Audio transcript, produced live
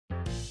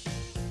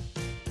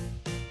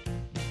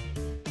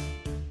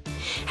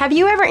Have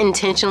you ever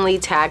intentionally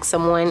tagged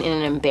someone in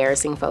an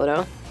embarrassing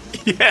photo?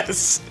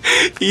 Yes.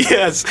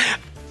 Yes.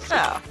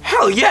 Oh.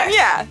 Hell yes.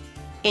 Yeah.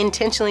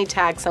 Intentionally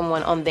tag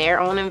someone on their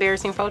own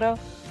embarrassing photo?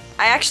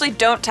 I actually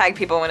don't tag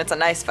people when it's a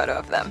nice photo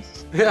of them.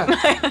 Yeah.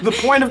 The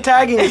point of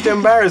tagging is to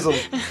embarrass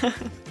them.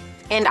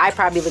 And I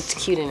probably looked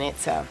cute in it,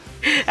 so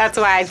that's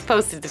why I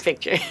posted the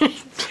picture.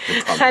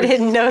 I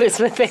didn't notice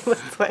what they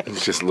looked like.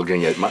 He's just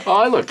looking at my, oh,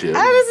 I look cute.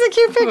 That was a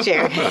cute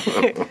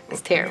picture.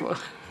 It's terrible.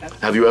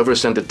 Have you ever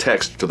sent a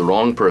text to the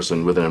wrong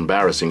person with an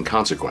embarrassing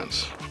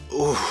consequence?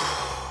 Ooh.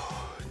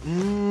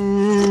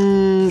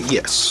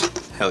 Yes.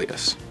 Hell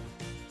yes.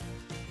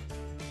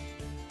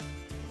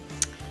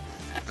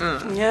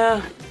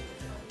 Yeah.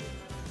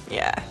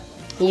 Yeah.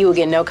 You will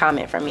get no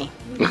comment from me.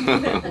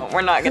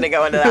 We're not gonna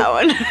go into that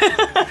one.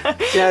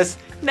 Yes.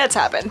 That's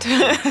happened.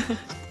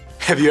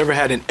 Have you ever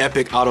had an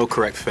epic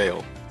autocorrect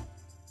fail?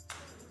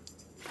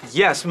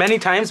 Yes, many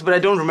times, but I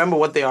don't remember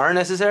what they are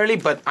necessarily,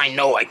 but I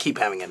know I keep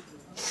having it.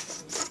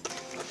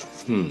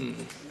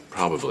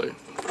 Probably.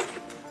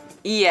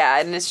 Yeah,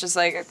 and it's just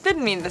like, I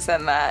didn't mean to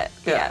send that.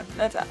 Yeah,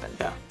 that's happened.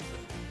 Yeah.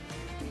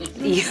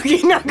 You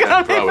get no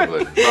comment.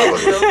 Probably.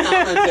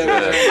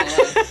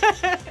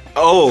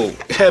 Oh,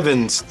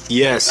 heavens,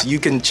 yes, you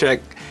can check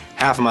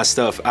half of my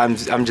stuff. I'm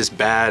just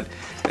bad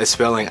at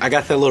spelling. I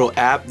got that little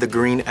app, the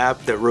green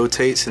app that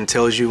rotates and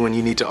tells you when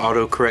you need to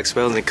autocorrect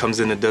spelling. It comes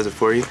in and does it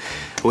for you.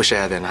 I wish I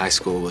had that in high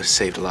school. It would have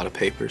saved a lot of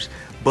papers.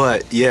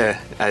 But yeah,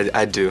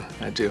 I do.